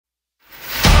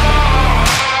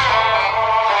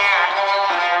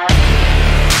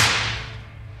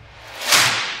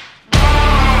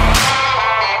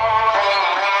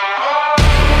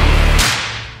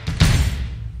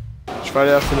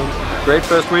Friday afternoon. Great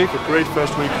first week. A great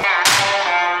first week.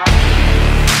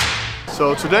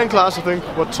 So today in class, I think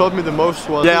what taught me the most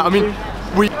was... Yeah, I mean,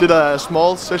 we did a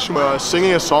small session where I was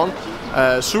singing a song.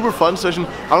 Super fun session.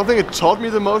 I don't think it taught me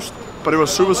the most, but it was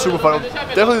super fun.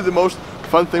 Definitely the most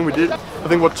fun thing we did. I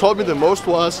think what taught me the most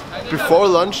was, before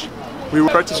lunch, we were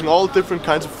practicing all different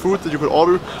kinds of food that you could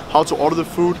order, how to order the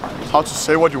food, how to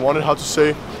say what you wanted, how to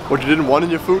say what you didn't want in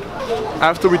your food.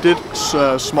 After we did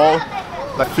small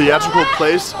theatrical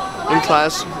plays in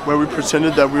class where we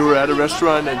pretended that we were at a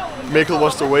restaurant and Mikkel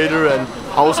was the waiter and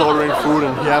I was ordering food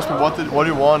and he asked me what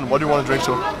do you want to drink,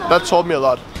 so that taught me a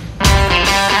lot.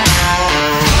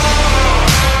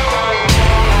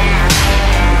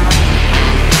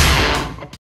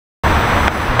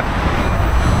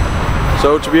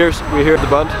 So Tobias, we're here at the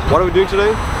Bund. What are we doing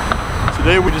today?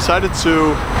 Today we decided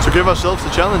to give ourselves a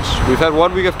challenge. We've had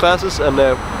 1 week of classes and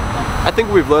I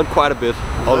think we've learned quite a bit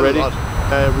already.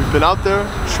 We've been out there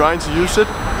trying to use it.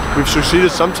 We've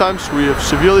succeeded sometimes, we have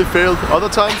severely failed other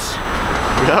times.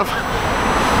 We have.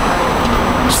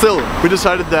 Still, we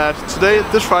decided that today,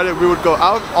 this Friday, we would go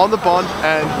out on the Bund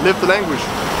and live the language.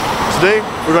 Today,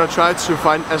 we're gonna try to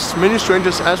find as many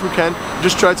strangers as we can,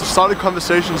 just try to start a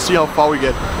conversation and see how far we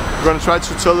get. We're gonna try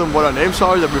to tell them what our names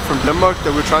are, that we're from Denmark,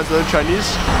 that we're trying to learn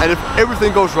Chinese, and if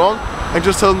everything goes wrong, I can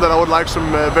just tell them that I would like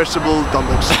some vegetable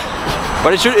dumplings.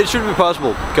 But it should be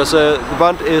possible, because the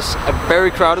Bund is a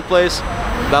very crowded place.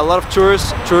 There are a lot of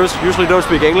tourists. Tourists usually don't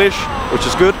speak English, which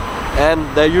is good, and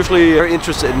they're usually very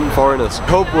interested in foreigners.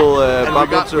 Hope we'll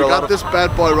bump into a lot of... We got this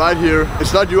bad boy right here.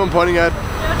 It's not you I'm pointing at,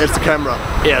 it's the camera.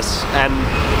 Yes, and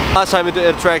last time it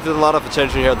attracted a lot of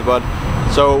attention here at the Bund,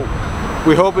 so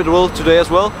we hope it will today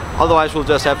as well. Otherwise, we'll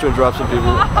just have to interrupt some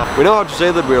people. We know how to say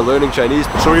that we're learning Chinese.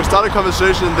 So we can start a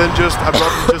conversation and then just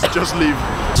abruptly just leave.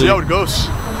 See how it goes.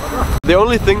 The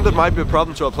only thing that might be a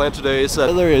problem to our plan today is that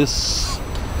the weather is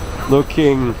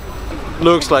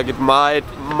looks like it might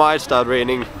start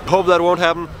raining. Hope that won't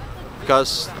happen,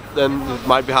 because then it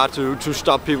might be hard to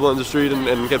stop people on the street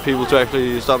and get people to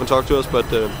actually stop and talk to us, but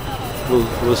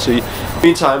we'll see.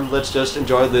 Meantime, let's just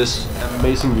enjoy this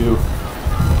amazing view.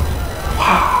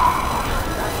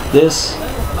 This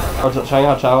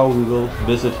Shanghai Tower we will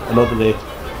visit another day,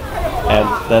 and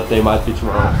that day might be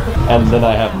tomorrow, and then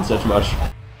I haven't said much.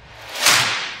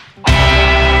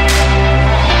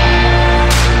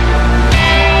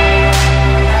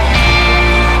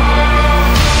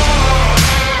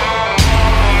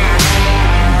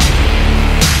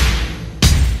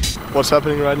 What's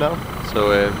happening right now?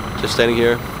 So just standing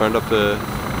here in front of the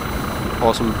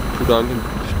awesome Pudong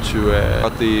to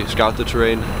scout the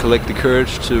terrain, collect the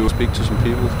courage to speak to some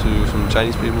people, to some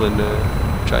Chinese people in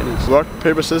Chinese. Rock,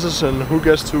 paper, scissors, and who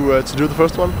gets to do the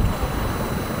first one?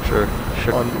 Sure.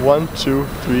 On 1, 2,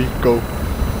 3, go.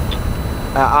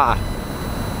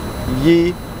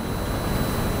 Yi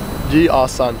are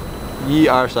san. Yi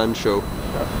are san show.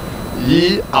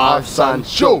 Yi are san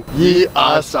show. Yi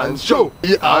are san show.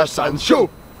 Yi are san show.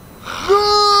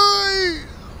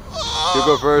 You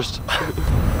go first.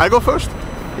 I go first.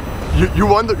 You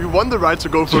won the right to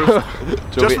go first.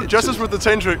 just as with the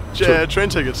train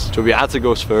tickets. Tobias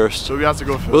goes first. Tobias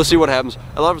go first. We'll see what happens.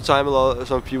 A lot of the time,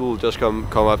 some people will just come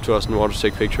up to us and want to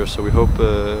take pictures. So we hope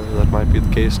that might be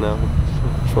the case now.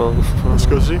 Well, let's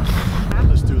go see.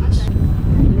 Let's do this.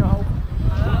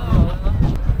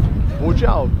 我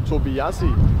叫 Tobias，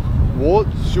 我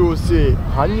就是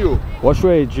韩友。我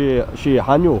是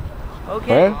韩友。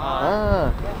OK。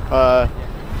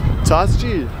他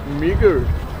是 Miguel，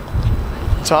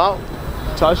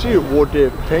 他是我的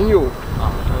朋友。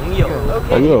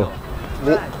朋友。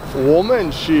我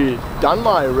们是丹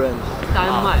麦人。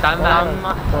丹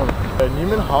麦。你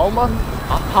们好吗？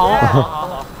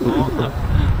好。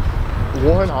我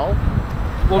很好。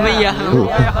我们也很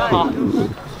好。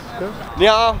你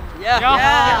好。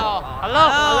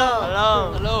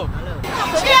Hello。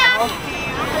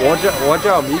我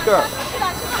叫米格尔，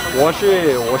我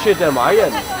是丹麦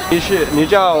人。你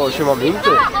叫什么名字？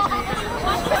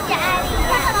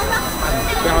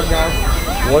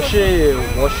我是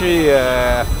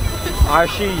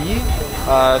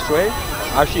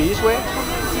21岁。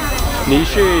你是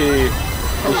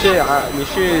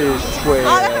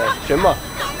什么？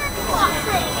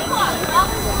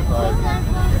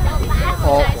哦。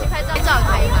拍照可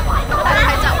以吗？拍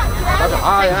照。啊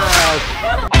呀。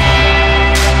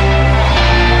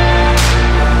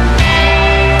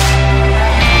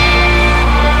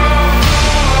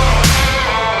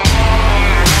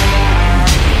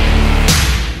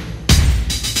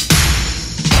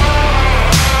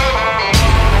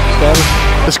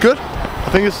It's good. I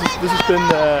think this has been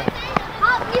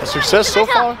a success so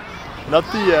far. Not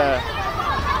the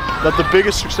that the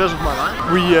biggest success of my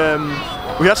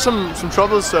life. We had some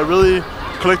troubles really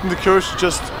collecting the courage to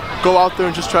just go out there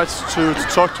and just try to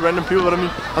talk to random people. But I mean,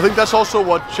 I think that's also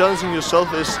what challenging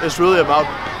yourself is really about.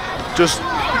 Just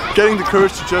getting the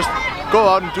courage to just go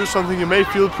out and do something you may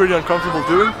feel pretty uncomfortable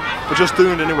doing, but just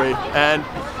doing it anyway. And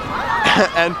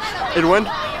it went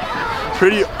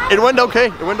okay.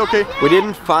 It went okay. We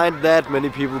didn't find that many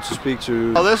people to speak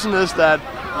to. Our lesson is that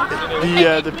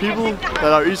the people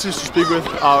that are easiest to speak with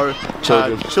are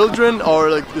children or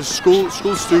like the school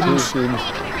students.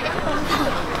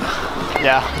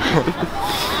 Yeah,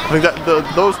 I think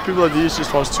that those people are the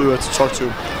easiest ones to talk to.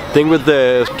 The thing with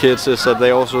the kids is that they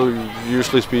also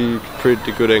usually speak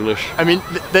pretty good English. I mean,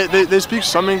 they speak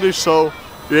some English, so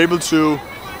you're able to,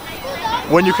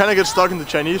 when you kind of get stuck in the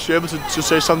Chinese, you're able to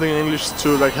say something in English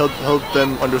to like help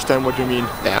them understand what you mean.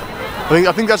 Yeah.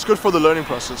 I think that's good for the learning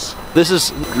process. This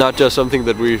is not just something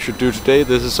that we should do today.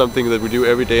 This is something that we do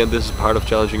every day, and this is part of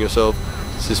challenging yourself.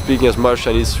 So speaking as much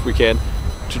Chinese as we can.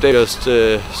 Today just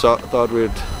thought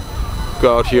we'd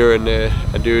go out here and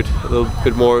do it a little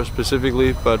bit more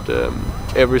specifically, but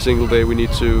every single day we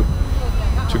need to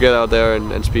get out there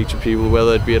and speak to people,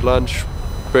 whether it be at lunch,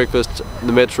 breakfast, in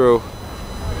the metro,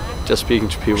 just speaking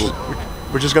to people.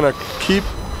 We're just gonna keep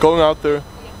going out there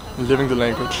and living the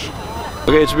language.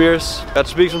 Okay, Tobias, got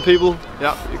to speak to some people.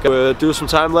 Yeah. You can do some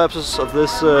time lapses of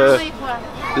this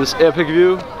this epic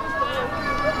view.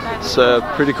 It's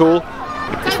pretty cool.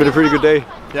 It's been a pretty good day.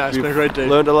 Yeah, it's been a great day.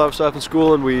 Learned a lot of stuff in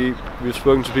school, and we've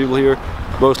spoken to people here,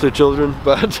 mostly children,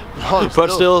 but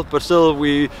still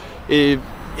we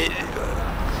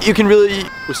you can really,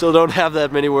 we still don't have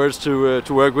that many words to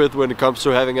work with when it comes to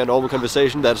having a normal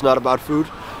conversation that's not about food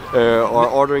or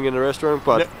ordering in a restaurant.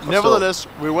 But nevertheless,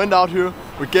 we went out here,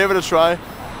 we gave it a try,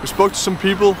 we spoke to some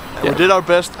people, we did our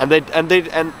best, and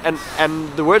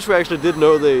the words we actually did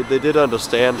know, they did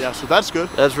understand. Yeah, so that's good.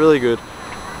 That's really good.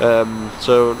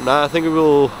 So now I think we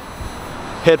will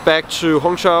head back to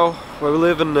Hongqiao, where we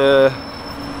live, and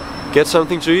get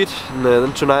something to eat. And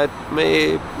then tonight,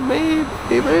 maybe.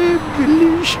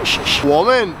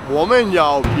 我们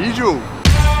要啤酒。